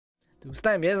Tu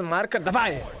stavim jedan marker,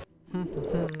 давай!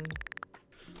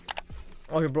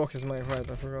 Oh, he broke his mic, right,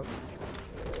 I forgot.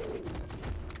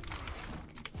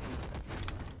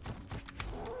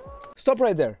 Stop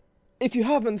right there. If you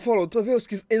haven't followed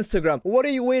Pavelski's Instagram, what are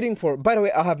you waiting for? By the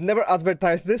way, I have never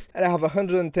advertised this and I have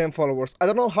 110 followers. I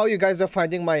don't know how you guys are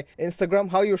finding my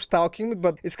Instagram, how you're stalking me,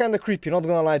 but it's kind of creepy, not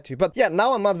gonna lie to you. But yeah,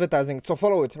 now I'm advertising it, so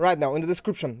follow it right now in the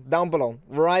description, down below,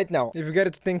 right now. If you get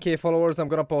it to 10k followers, I'm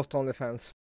gonna post OnlyFans.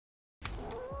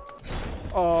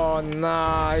 Oh,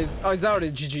 nice. Oh, it's already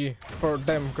GG for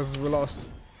them because we lost.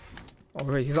 Oh,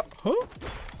 wait, he's up. Huh?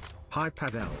 Hi,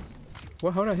 Pavel.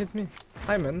 What? How did that hit me?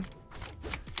 Hi, man.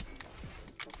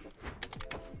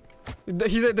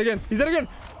 He's dead again. He's dead again.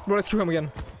 Bro, let's kill him again.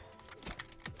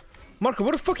 Marco,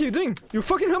 what the fuck are you doing? You're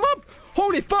fucking him up.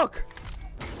 Holy fuck.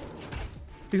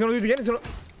 He's gonna do it again. He's gonna...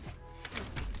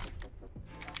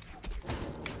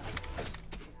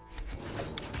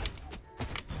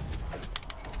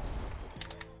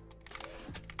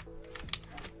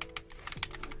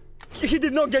 He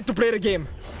did not get to play the game.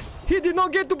 He did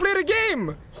not get to play the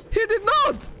game. He did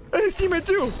not. And his teammate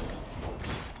too.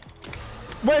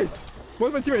 Wait.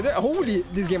 What's my teammate there? Holy,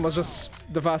 this game was just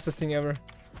the fastest thing ever.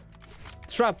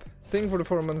 Trap. Thing for the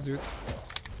 4 months, dude.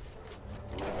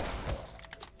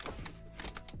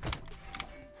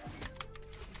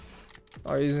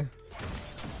 Oh, easy.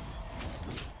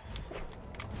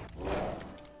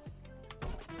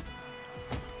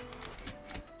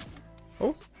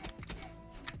 Oh.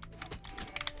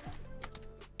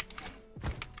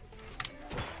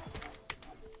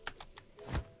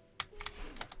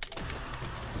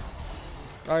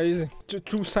 Ah, easy.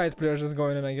 Two side players just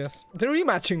going in, I guess. They're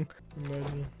rematching.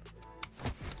 Imagine.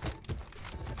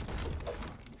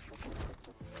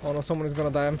 Oh no, someone is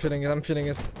gonna die. I'm feeling it. I'm feeling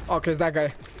it. Okay, it's that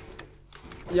guy.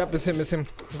 Yep, it's him. It's him.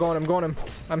 Go on him. Go on him.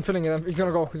 I'm feeling it. He's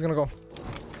gonna go. He's gonna go.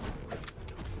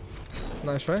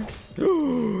 Nice, right?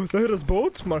 That hit us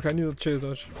both? Mark, I need a chase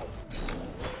dodge.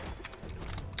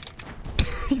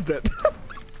 He's dead.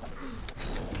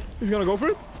 He's gonna go for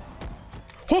it.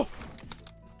 Oh!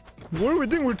 What are we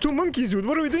doing? We're two monkeys, dude.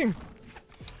 What are we doing?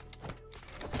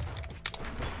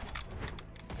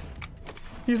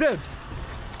 He's dead.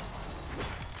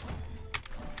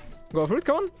 Go for it,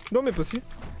 come on. Don't be pussy.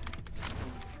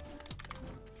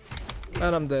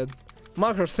 And I'm dead.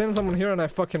 Marker, send someone here and I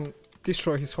fucking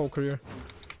destroy his whole career.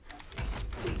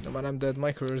 No man, I'm dead.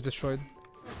 My career is destroyed.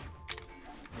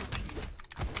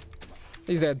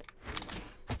 He's dead.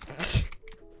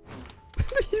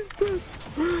 He's dead.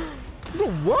 Bro,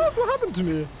 what? What happened to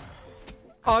me?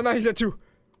 Oh, no, he's dead too.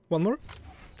 One more?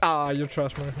 Ah, you're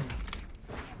trash, Marker.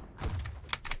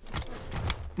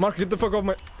 Mark, get the fuck off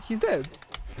my... He's dead.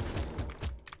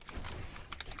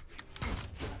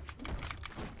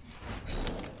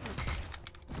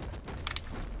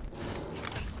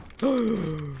 I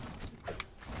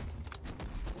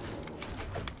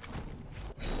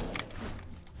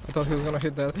thought he was gonna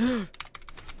hit that.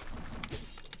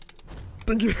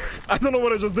 Thank you. I don't know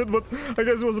what I just did, but I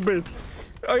guess it was a bait.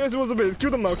 I guess it was a bait.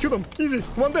 Kill them now. Kill them. Easy.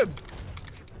 One dead.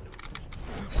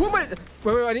 Who am I?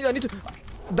 Wait. I need to...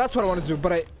 That's what I wanted to do,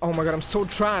 but I... Oh my god, I'm so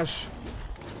trash.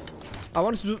 I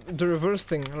wanted to do the reverse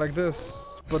thing, like this.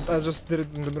 But I just did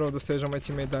it in the middle of the stage and my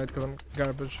teammate died because I'm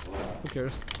garbage. Who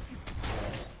cares?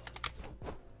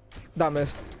 That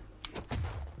missed.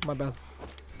 My bad.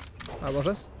 Alright, watch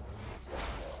this.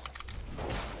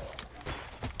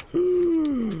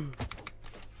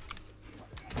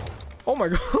 Oh my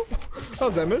god. That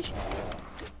was damage.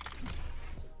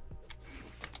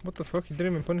 What the fuck? He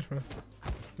didn't even punish me.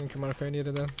 Thank you, Marco. I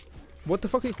needed that. What the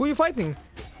fuck? Who are you fighting?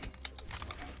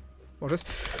 Watch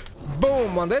this.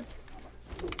 Boom! One dead.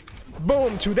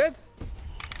 Boom! Two dead.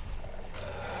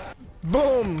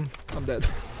 Boom! I'm dead.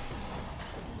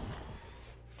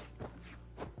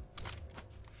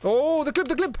 Oh, the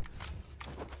clip!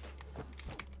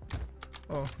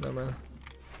 Oh, no man.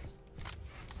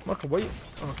 Marco, wait.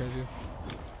 Okay, dude.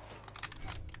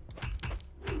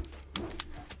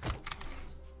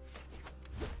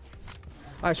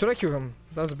 Should I kill him?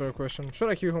 That's a better question. Should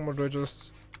I kill him or do I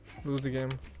just lose the game?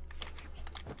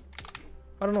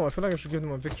 I don't know, I feel like I should give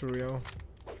them a victory, yo.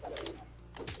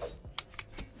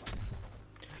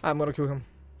 I'm gonna kill him.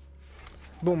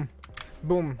 Boom.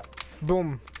 Boom.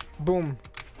 Boom. Boom.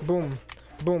 Boom.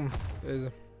 Boom.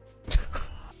 Easy.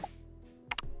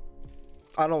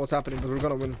 I don't know what's happening, but we're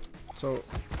gonna win. So,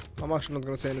 I'm actually not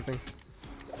gonna say anything.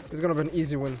 It's gonna be an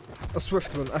easy win. A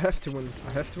swift win. I have to win.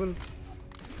 I have to win.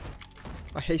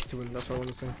 I haste to win, that's what I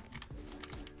want to say.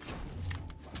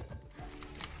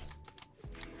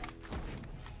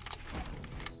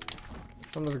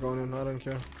 I'm just going in, I don't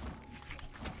care.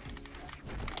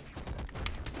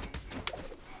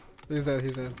 He's dead,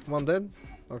 he's dead. One dead?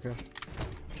 Okay.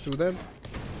 Two dead.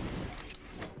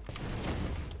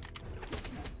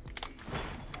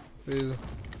 Please.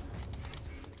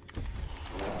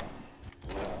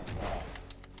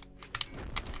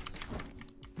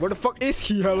 Where the fuck is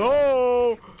he?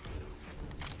 Hello?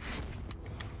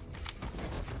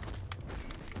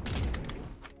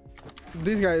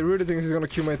 This guy really thinks he's gonna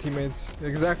kill my teammate.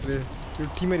 Exactly. Your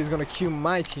teammate is gonna kill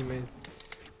my teammate.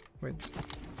 Wait.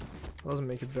 That doesn't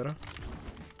make it better.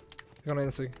 He's gonna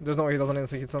insig. There's no way he doesn't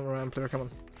insig. It's some random player. Come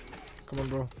on. Come on,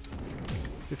 bro.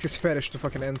 It's his fetish to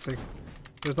fucking insig.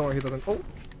 There's no way he doesn't. Oh!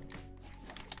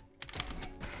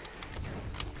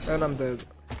 And I'm dead.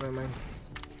 Never mind.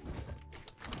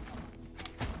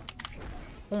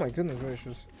 Oh my goodness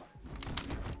gracious.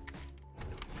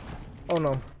 Oh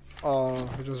no. Oh,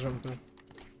 he just jumped in.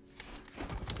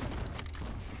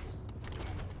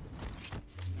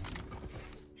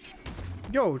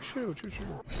 Yo, chill, chill,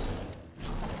 chill.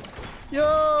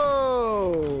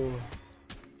 Yo!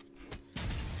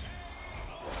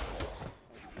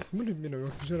 What do you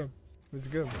mean? Shut up. It's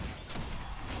good.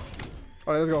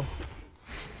 Alright, let's go.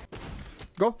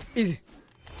 Go. Easy.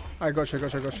 I got you, I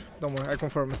got you, I got you. Don't worry, I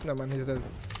confirm it. No man, he's dead.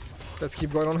 Let's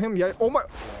keep going on him. Yeah. Oh my.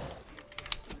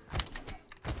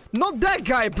 Not that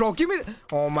guy, bro. Give me.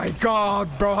 Oh my god,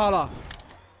 Brawlhalla.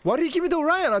 Why do you give me the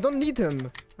Orion? I don't need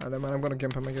him. Ah, man, I'm gonna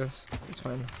gimp him, I guess. It's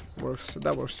fine. Works.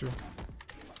 That works too.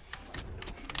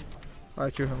 I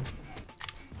kill him.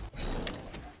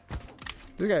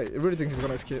 This guy really thinks he's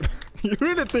gonna escape. He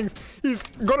really thinks he's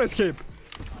gonna escape.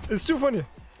 It's too funny.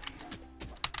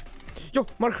 Yo,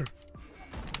 marker.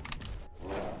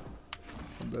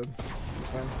 I'm dead. It's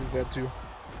fine. He's dead too.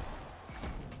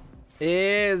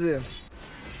 Easy.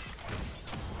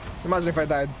 Imagine if I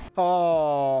died.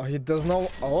 Oh, he does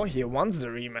not. Oh, he wants the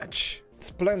rematch.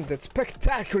 Splendid,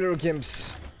 spectacular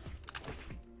games.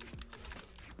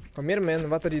 Come here, man.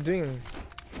 What are you doing?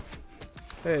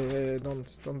 Hey, hey,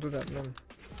 don't do that, man.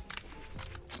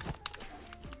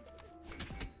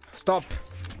 Stop.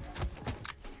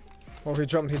 Oh, he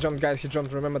jumped, guys. He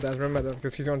jumped. Remember that,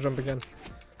 because he's gonna jump again.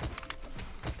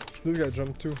 This guy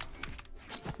jumped too.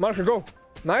 Marker, go.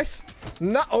 Nice.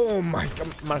 No. Oh my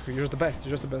god, Marker, you're just the best.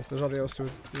 You're just the best. There's nobody else to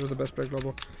it. You're just the best player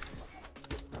global.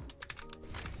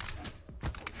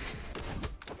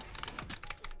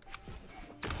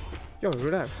 Yo,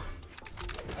 relax.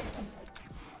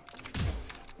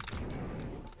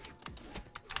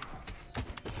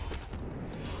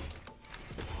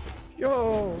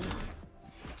 Yo.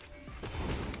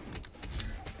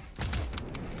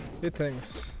 He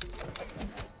thinks.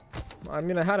 I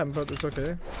mean, I had him, but it's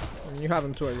okay. I mean, you have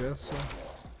him too, I guess. So.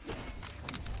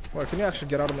 Well, can you actually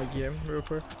get out of my game real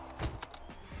quick?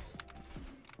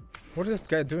 What is that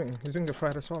guy doing? He's doing the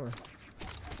Friday Solid.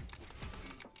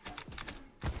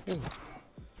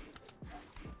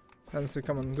 Fancy,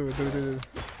 come on, do it, do it, do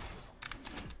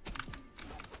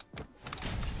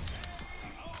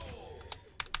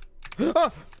it.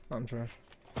 Ah! I'm trash.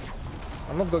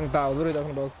 I'm not going bad. What are you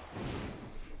talking about?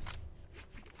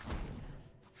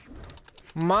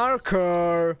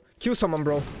 Marker! Kill someone,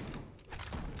 bro.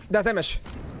 That's damage.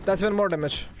 That's even more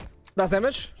damage. That's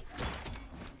damage.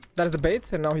 That is the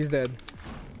bait, and now he's dead.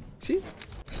 See?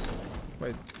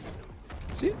 Wait.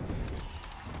 See?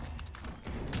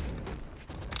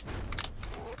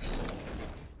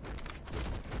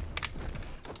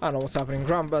 I don't know what's happening.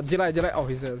 Delay. Oh,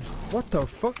 he's dead. What the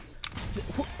fuck?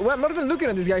 Well, I'm not even looking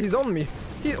at this guy. He's on me.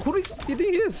 Who do you think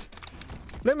he is?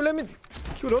 Let me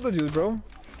kill the other dude, bro.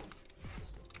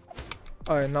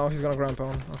 Alright, now he's gonna ground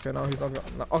pound. Okay, now he's not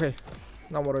gonna. No, okay,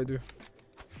 now what do I do?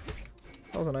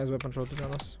 That was a nice weapon shot, to be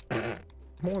honest.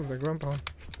 What was that ground pound?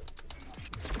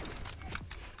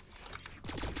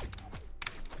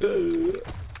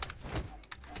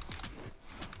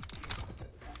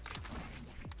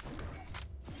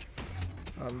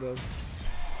 I'm dead.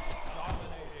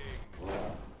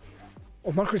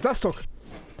 Oh, Marcus last talk.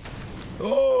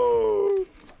 Oh!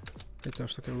 He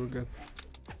touched. Okay, we're good.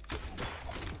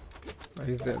 Oh,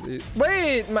 he's dead.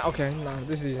 Wait! Okay, nah,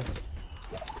 this is easy.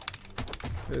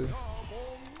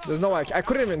 There's no way. I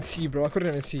couldn't even see, bro. I couldn't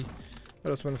even see. I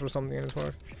just went for something and it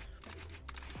worked.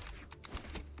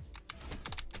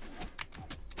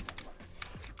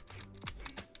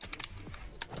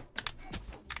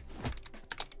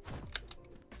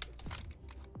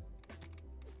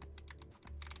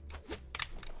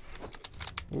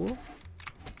 Ooh.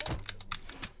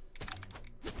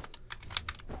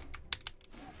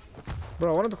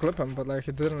 Bro, I wanted to clip him, but like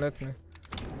he didn't let me.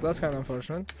 So that's kind of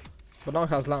unfortunate. But now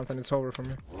he has lance and it's over for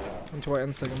me. Until I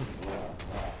end second.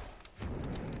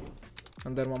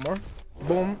 And then one more.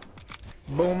 Boom.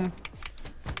 Boom.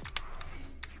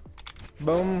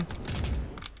 Boom.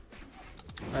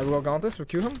 I will count this, we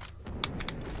kill him.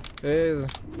 Is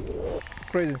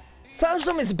crazy.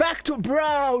 Samsung is back to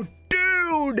Brawl!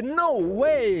 Dude, no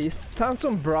way! Is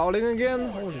Samsung brawling again?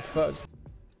 Holy fuck.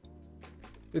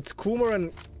 It's Coomer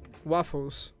and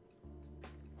Waffles.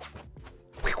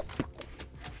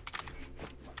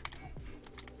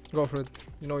 Go for it.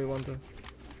 You know you want to.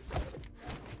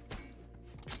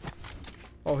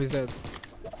 Oh, he's dead.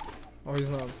 Oh, he's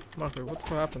not. Marker, what the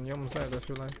fuck happened? You almost died, I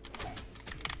feel like.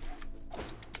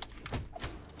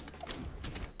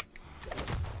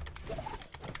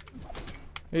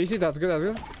 Yeah, you see, that's good, that's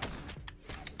good.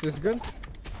 This is good.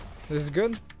 This is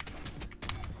good.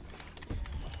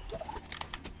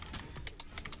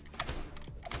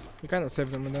 You kinda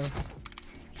saved them with that.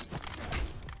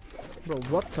 Bro,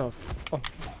 what the f— oh.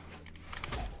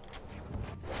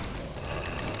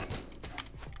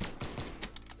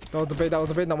 That was the bait, that was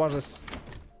the bait, now watch this.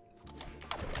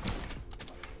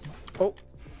 Oh.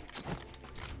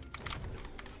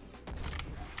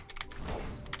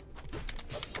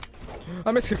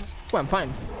 I misclicked. Well, I'm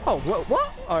fine. Oh,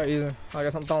 what? Alright, easy. I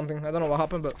guess I'm taunting. I don't know what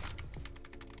happened, but...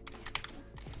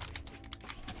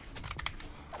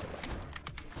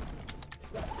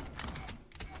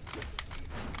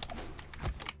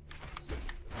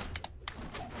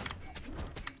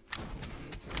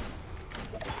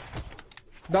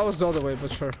 that was the other way,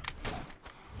 but sure.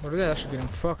 But really actually getting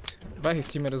fucked by his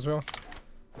teammate as well.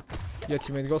 Yeah,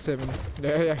 teammate, go save him.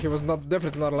 Yeah, he was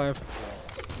definitely not alive.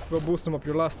 Go boost him up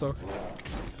your last stock.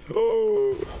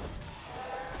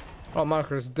 Oh,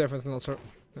 Marker is definitely not sure.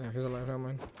 Yeah, he's alive, never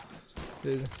mind.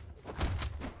 Easy.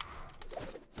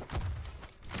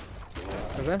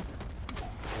 Where's that?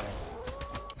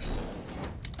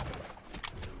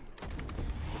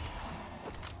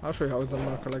 I'll show you how it's a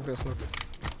marker like this, look.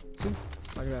 See?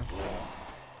 Like that.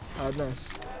 Ah, nice.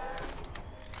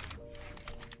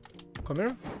 Come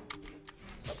here.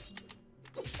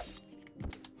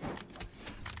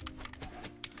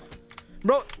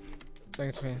 Bro!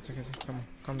 It's okay, it's okay, it's okay. Come on,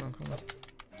 calm down, calm down.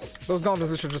 Those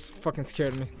gauntlets literally just fucking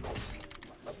scared me.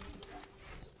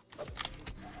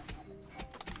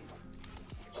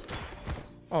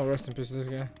 Oh, rest in peace to this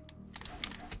guy.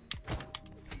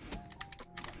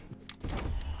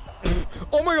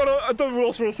 Oh my god, I thought we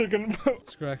lost for a second.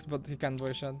 It's correct, but he can't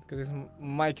voice chat because his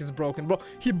mic is broken. Bro,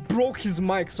 he broke his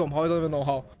mic somehow, I don't even know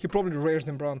how. He probably raged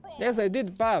in Brown. Yes, I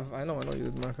did, Pav. I know you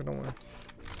did, Marker, don't worry.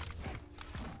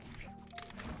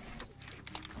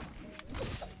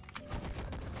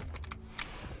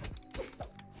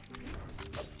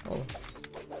 Oh.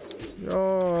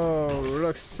 Yo,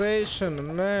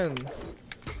 relaxation, man.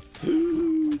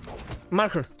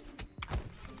 Marker.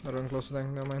 I don't close to tank,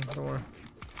 never mind, don't worry.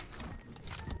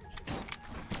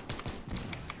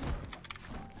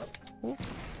 Ooh.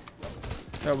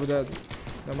 Yeah, we're dead.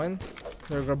 Never mind.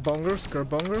 There are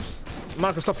grabongers.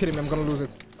 Marker, stop hitting me, I'm gonna lose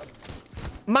it.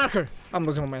 Marker! I'm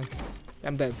losing my man.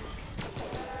 I'm dead.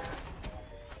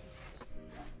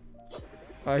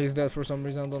 He's dead for some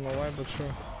reason, I don't know why, but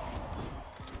sure.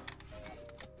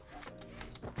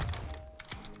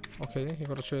 Okay, he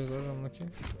got a chase there, I'm lucky.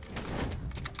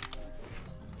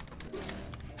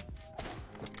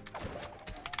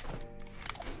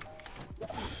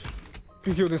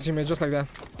 He killed his teammate just like that.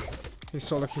 He's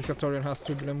so lucky Satorian has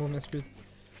 2 billion movement speed.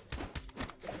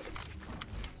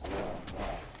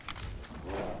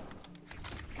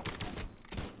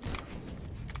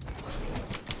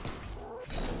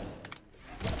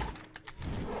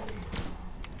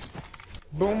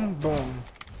 Boom, boom.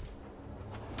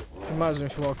 Imagine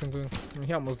if he walked into it. I mean,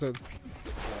 he almost did.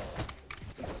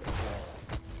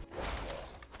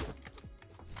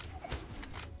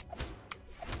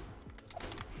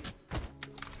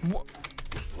 What?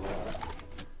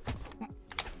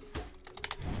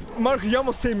 Mark, you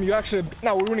almost saved me. You actually...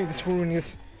 No, we're winning this. We're winning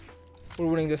this. We're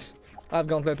winning this. I have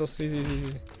gauntletos. Easy, easy,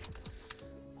 easy.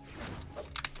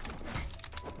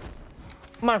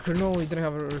 Marker, no, he didn't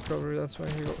have a recovery. That's why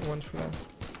he went for that.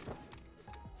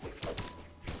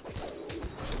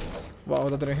 Wow,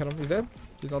 that didn't hit him. He's dead?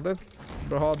 He's not dead.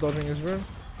 Brawlhalla dodging is weird.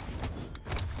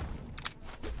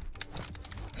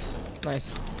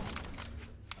 Nice.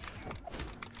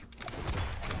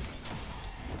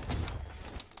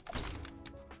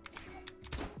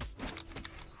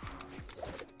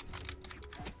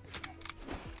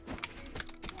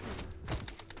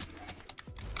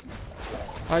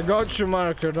 I got you,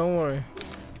 Marker, don't worry.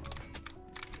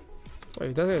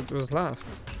 Wait, that it was last.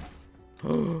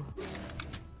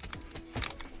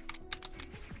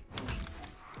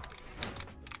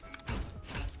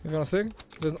 He's gonna sig?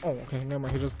 Oh, okay, never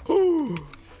mind, he just...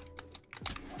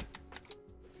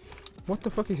 What the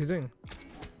fuck is he doing?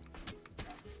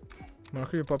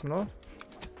 Marker, you popping off?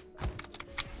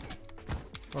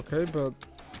 Okay, but...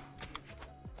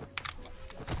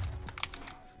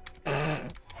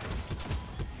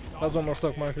 That's one more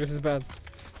stock marker, this is bad.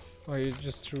 Oh, you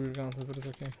just threw your gauntlet, but it's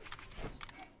okay.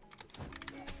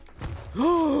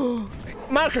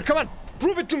 Marker, come on!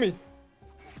 Prove it to me!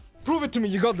 Prove it to me,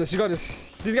 you got this, you got this.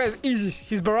 This guy is easy.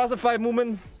 He's Barraza 5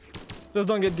 movement. Just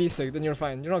don't get D-Sick, then you're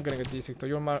fine. You're not gonna get D-Sick though,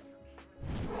 you're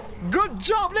Good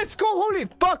job, let's go, holy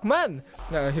fuck, man!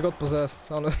 Yeah, he got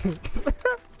possessed, honestly.